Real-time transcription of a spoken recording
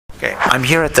Okay, I'm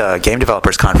here at the Game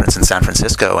Developers Conference in San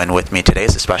Francisco, and with me today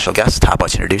is a special guest. How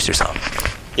about you introduce yourself?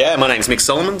 Yeah, my name's Mick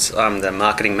Solomons. I'm the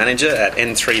marketing manager at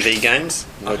N3V Games.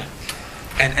 Okay.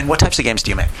 And what types of games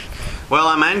do you make? Well,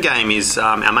 our main game is,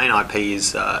 our main IP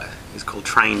is called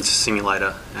Trains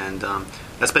Simulator, and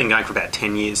that's been going for about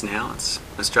 10 years now. It's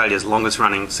Australia's longest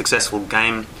running successful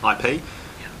game IP.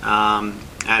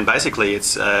 And basically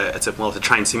it's a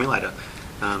train simulator.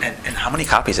 And how many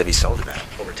copies have you sold of that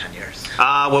over 10 years?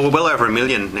 Well, we're well over 1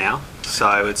 million now,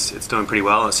 so it's doing pretty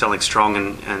well. It's selling strong,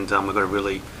 and we've got a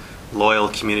really loyal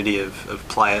community of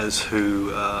players who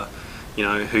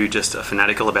who just are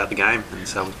fanatical about the game. And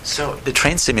so the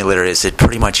train simulator, is it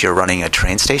pretty much you're running a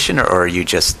train station, or are you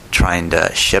just trying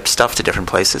to ship stuff to different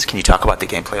places? Can you talk about the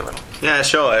gameplay a little? Yeah,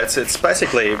 sure. It's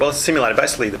basically, it's a simulator.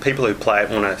 Basically, the people who play it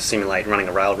want to simulate running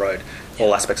a railroad,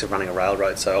 all aspects of running a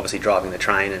railroad. So obviously driving the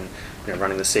train and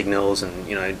running the signals and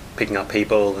picking up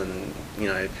people and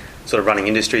sort of running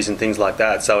industries and things like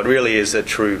that. So it really is a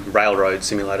true railroad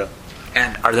simulator.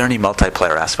 And are there any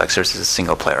multiplayer aspects, or is it a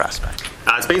single player aspect?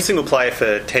 It's been single player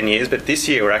for 10 years, but this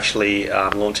year we're actually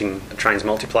launching a Trains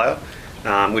multiplayer,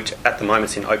 which at the moment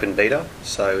is in open beta.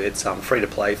 So it's free to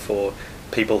play for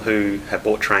people who have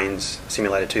bought Trains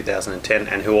Simulator 2010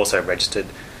 and who also registered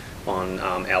on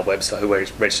our website, who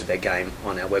registered their game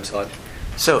on our website.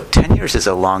 So 10 years is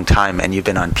a long time, and you've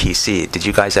been on PC. Did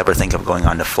you guys ever think of going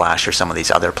on to Flash or some of these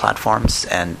other platforms,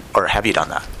 or have you done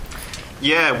that?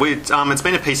 Yeah, it's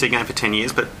been a PC game for 10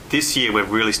 years, but this year we've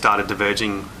really started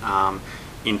diverging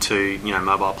into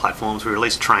mobile platforms. We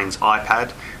released Trains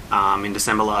iPad in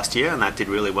December last year, and that did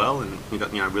really well, and we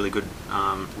got really good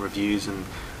reviews and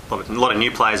a lot of new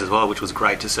players as well, which was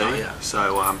great to see. Oh, yeah.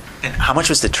 So, and how much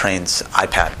was the Trains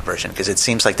iPad version? Because it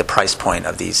seems like the price point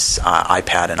of these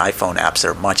iPad and iPhone apps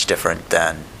are much different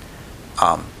than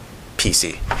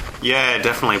PC. Yeah,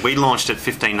 definitely. We launched at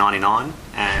 $15.99.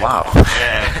 And wow.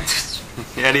 Yeah.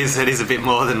 Yeah, it is a bit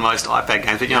more than most iPad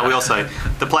games, but we also,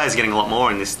 the players are getting a lot more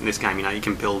in this game. You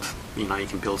can build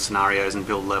scenarios and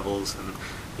build levels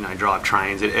and drive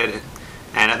trains.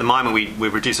 And at the moment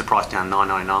we've reduced the price down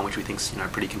 $9.99, which we think is a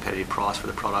pretty competitive price for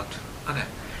the product. Okay.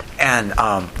 And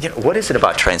what is it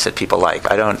about Trains that people like?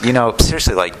 I don't,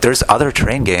 seriously, there's other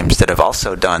train games that have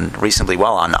also done reasonably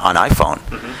well on iPhone.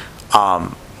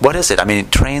 Mm-hmm. What is it? I mean,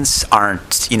 trains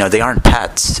aren't, they aren't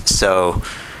pets, so.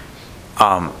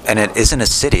 And it isn't a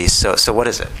city, so what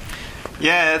is it?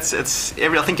 Yeah,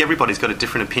 I think everybody's got a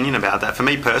different opinion about that. For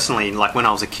me personally, when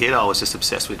I was a kid, I was just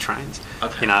obsessed with trains.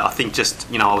 Okay. I think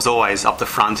I was always up the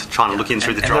front trying to look in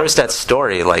through the drive. There's that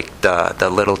story, the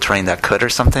little train that could or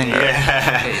something?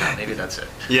 Yeah. Maybe that's it.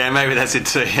 Yeah, maybe that's it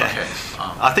too, yeah. Okay.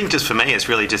 I think just for me, it's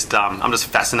really just, I'm just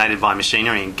fascinated by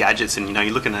machinery and gadgets, and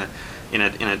you look in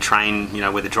a train,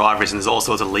 where the driver is, and there's all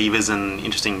sorts of levers and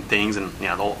interesting things, and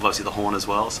obviously the horn as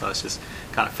well. So it's just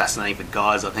kind of fascinating for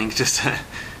guys, I think, just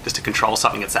to control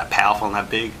something that's that powerful and that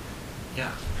big.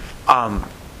 Yeah.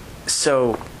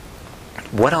 So,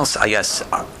 what else? I guess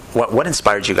what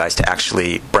inspired you guys to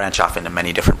actually branch off into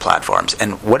many different platforms,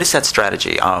 and what is that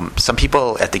strategy? Some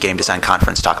people at the Game Design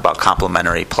Conference talk about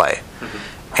complementary play,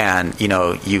 mm-hmm. and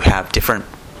you have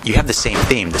the same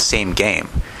theme, the same game,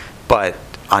 but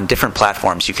on different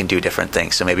platforms, you can do different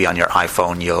things. So maybe on your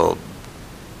iPhone, you'll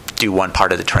do one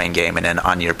part of the train game, and then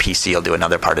on your PC, you'll do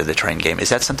another part of the train game. Is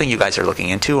that something you guys are looking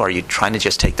into, or are you trying to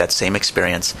just take that same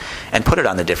experience and put it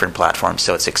on the different platforms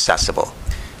so it's accessible?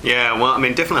 Yeah, well,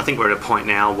 definitely I think we're at a point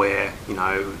now where,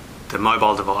 the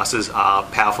mobile devices are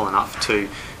powerful enough to,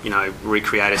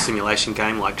 recreate a simulation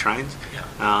game like Trains.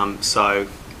 Yeah. So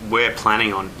we're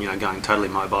planning on, going totally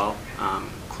mobile,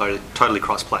 totally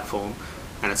cross-platform.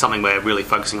 And it's something we're really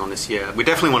focusing on this year. We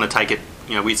definitely want to take it,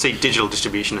 we see digital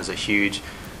distribution as a huge,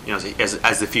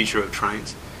 as the future of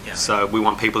trains. Yeah. So we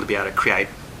want people to be able to create,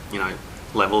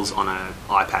 levels on an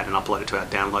iPad and upload it to our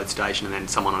download station, and then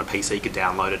someone on a PC could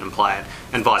download it and play it,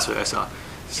 and vice versa.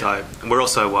 So we're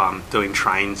also doing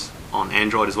Trains on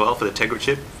Android as well for the Tegra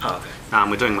chip. Oh, okay.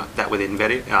 We're doing that with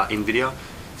NVIDIA.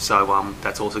 So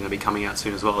that's also going to be coming out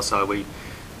soon as well. So we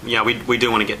do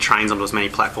want to get Trains onto as many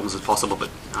platforms as possible, but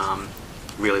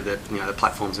really the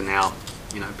platforms are now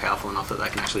powerful enough that they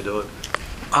can actually do it.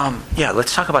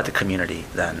 Let's talk about the community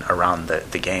then around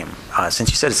the game.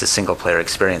 Since you said it's a single player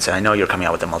experience, and I know you're coming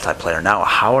out with a multiplayer now,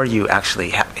 how are you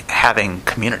actually having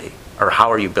community, or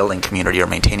how are you building community or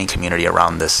maintaining community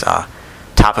around this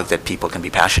topic that people can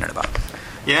be passionate about?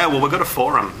 Yeah, well, we've got a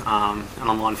forum, an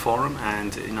online forum,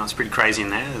 and it's pretty crazy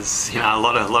in there. There's a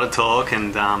lot of talk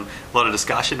and a lot of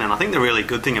discussion. And I think the really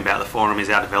good thing about the forum is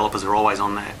our developers are always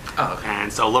on there. Oh, okay.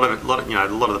 And so a lot of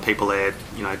the people there,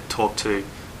 talk to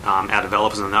our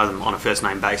developers and know them on a first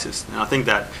name basis. And I think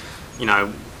that, you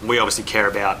know, we obviously care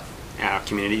about our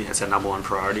community. It's our number one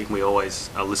priority. We always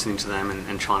are listening to them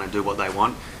and trying to do what they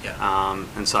want. Yeah.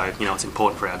 And so, you know, it's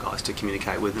important for our guys to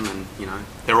communicate with them. And, you know,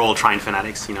 they're all trained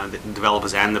fanatics, you know, the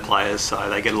developers and the players, so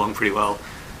they get along pretty well.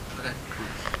 Okay.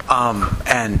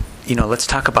 And, you know, let's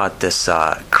talk about this,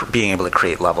 being able to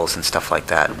create levels and stuff like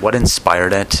that. What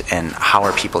inspired it, and how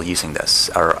are people using this?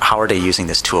 Or how are they using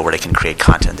this tool where they can create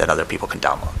content that other people can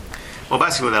download? Well,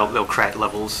 basically, they'll create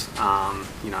levels,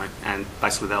 you know, and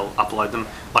basically they'll upload them.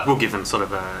 Like, we'll give them sort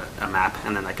of a map,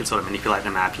 and then they can sort of manipulate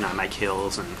the map, you know, make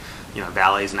hills and, you know,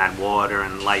 valleys and add water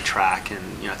and lay track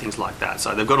and, you know, things like that.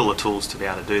 So they've got all the tools to be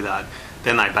able to do that.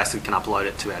 Then they basically can upload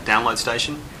it to our download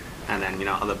station, and then, you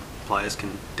know, other players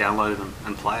can download it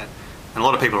and play it. And a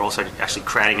lot of people are also actually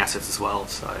creating assets as well,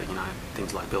 so, you know,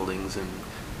 things like buildings and,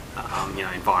 you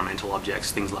know, environmental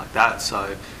objects, things like that.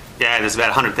 So, yeah, there's about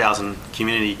 100,000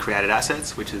 community-created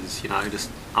assets, which is, you know,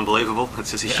 just unbelievable.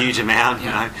 It's just a huge amount, you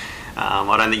know.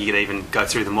 I don't think you could even go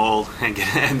through them all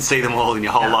and see them all in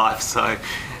your whole life. So,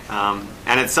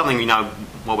 and it's something, you know,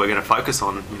 what we're going to focus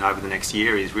on, you know, over the next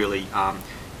year is really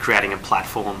creating a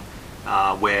platform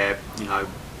where, you know,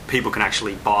 people can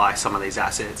actually buy some of these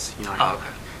assets, you know. Oh,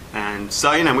 okay. And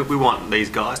so, you know, we want these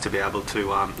guys to be able to,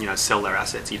 you know, sell their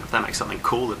assets. You know, if they make something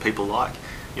cool that people like,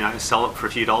 you know, sell it for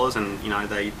a few dollars, and, you know,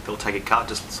 they'll take a cut.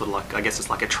 Just sort of like, I guess it's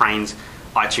like a Trains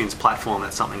iTunes platform.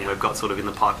 That's something that we've got sort of in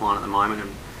the pipeline at the moment,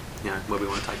 and, you know, where we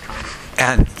want to take Trains.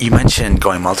 And you mentioned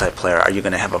going multiplayer. Are you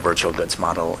going to have a virtual goods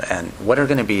model? And what are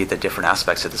going to be the different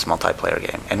aspects of this multiplayer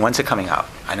game? And when's it coming out?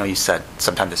 I know you said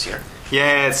sometime this year.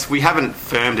 Yeah, we haven't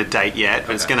firmed a date yet,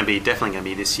 but it's definitely going to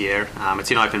be this year.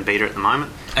 It's in open beta at the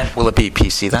moment. And will it be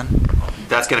PC then?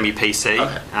 That's going to be PC.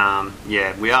 Okay.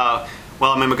 Yeah, we are.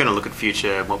 Well, I mean, we're going to look at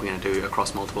future what we're going to do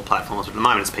across multiple platforms, but at the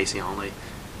moment it's PC only.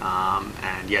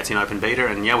 And yeah, it's in open beta,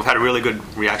 and yeah, we've had a really good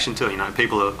reaction to it. You know,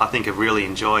 people I think have really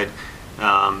enjoyed,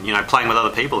 you know, playing with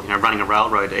other people. You know, running a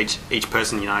railroad. Each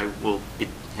person, you know, will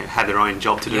have their own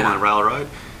job to do on a railroad,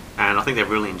 and I think they've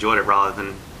really enjoyed it rather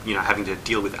than, you know, having to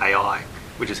deal with AI,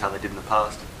 which is how they did in the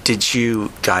past. Did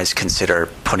you guys consider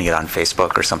putting it on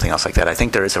Facebook or something else like that? I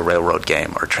think there is a railroad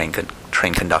game or train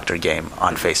conductor game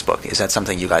on Facebook. Is that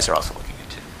something you guys are also looking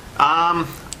into?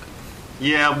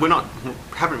 Yeah,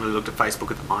 haven't really looked at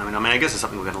Facebook at the moment. I mean, I guess it's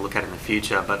something we're going to look at in the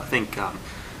future, but I think,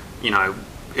 you know,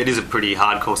 it is a pretty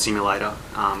hardcore simulator.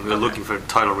 We're looking for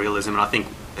total realism, and I think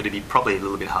it'd be probably a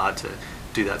little bit hard to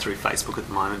do that through Facebook at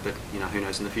the moment, but, you know, who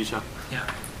knows in the future. Yeah.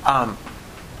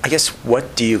 I guess,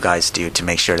 what do you guys do to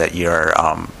make sure that your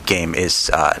game is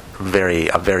a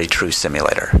very true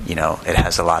simulator? You know, it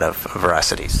has a lot of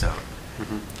veracity. So,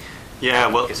 yeah.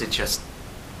 Well, is it just?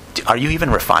 Are you even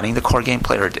refining the core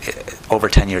gameplay, or over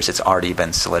 10 years it's already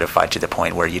been solidified to the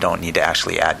point where you don't need to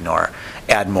actually add more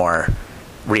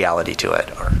reality to it?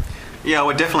 Or yeah,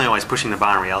 we're definitely always pushing the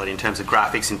bar in reality in terms of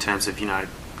graphics, in terms of, you know,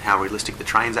 how realistic the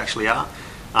trains actually are.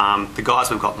 The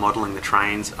guys we've got modelling the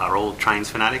trains are all Trains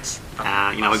fanatics.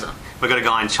 You know, we've got a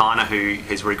guy in China who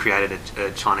has recreated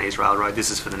a Chinese railroad. This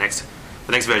is for the next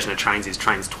version of Trains is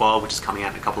Trains 12, which is coming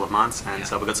out in a couple of months, and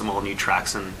so we've got some all new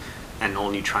tracks and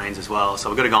all new trains as well. So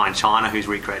we've got a guy in China who's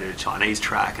recreated a Chinese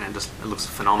track, and it looks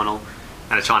phenomenal,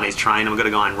 and a Chinese train. And we've got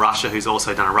a guy in Russia who's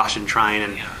also done a Russian train,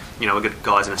 and you know, we've got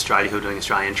guys in Australia who are doing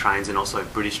Australian trains and also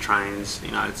British trains.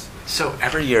 You know, so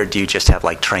every year, do you just have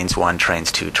like Trains 1,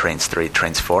 Trains 2, Trains 3,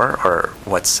 Trains 4, or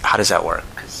how does that work?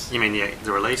 You mean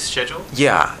the release schedule?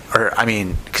 Yeah, or I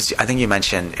mean, because I think you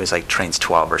mentioned it was like Trains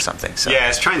 12 or something. So. Yeah,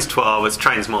 it's Trains 12. It's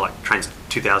Trains more like Trains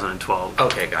 2012.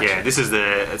 Okay, gotcha. Yeah, this is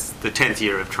it's the 10th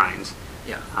year of Trains.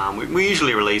 Yeah. We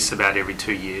usually release about every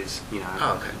 2 years. You know,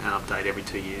 an update every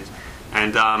 2 years.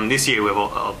 And this year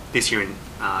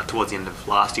towards the end of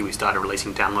last year, we started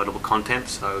releasing downloadable content.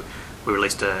 So we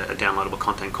released a downloadable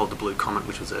content called the Blue Comet,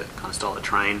 which was a kind of style of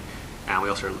train. And we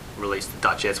also released the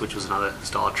Duchess, which was another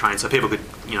style of train. So people could,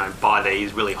 you know, buy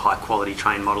these really high quality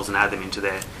train models and add them into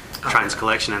their Trains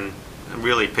collection. And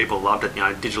really, people loved it. You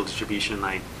know, digital distribution.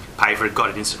 They paid for it, got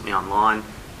it instantly online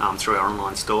through our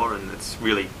online store, and it's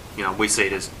really, you know, we see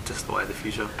it as just the way of the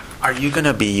future. Are you going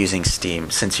to be using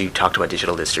Steam? Since you talked about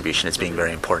digital distribution as being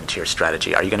very important to your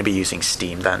strategy, are you going to be using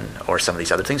Steam then, or some of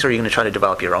these other things, or are you going to try to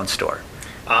develop your own store?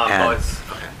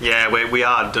 Both. Okay. Yeah, we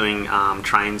are doing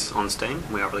trains on Steam.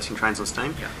 We are releasing trains on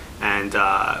Steam, and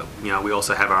you know, we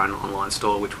also have our own online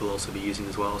store, which we'll also be using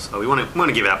as well. So we want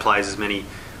to give our players as many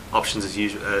options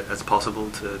as possible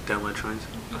to download trains.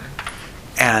 Okay.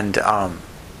 And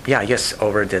yeah, I guess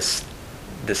over this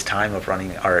time of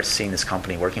running or seeing this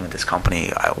company, working with this company,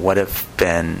 what are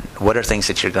things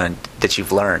that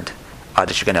you've learned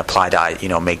that you're going to apply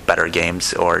to, make better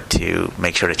games or to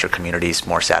make sure that your community is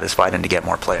more satisfied and to get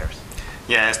more players?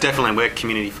 Yeah, it's definitely, we're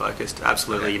community focused.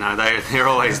 Absolutely, they're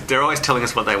always telling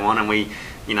us what they want, and we,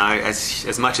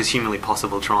 as much as humanly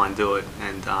possible, try and do it.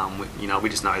 And we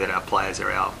just know that our players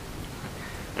are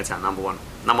that's our number one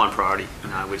priority. We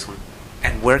just want.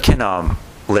 And where can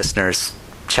listeners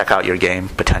check out your game,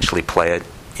 potentially play it?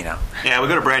 Yeah, we've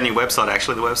got a brand new website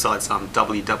actually. The website's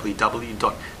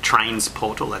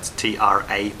www.trainsportal. That's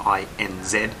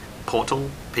TRAINZ portal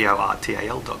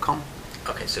portal.com.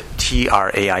 Okay, so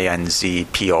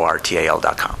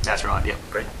TRAINZPORTAL.com. That's right. Yep.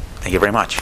 Great. Thank you very much.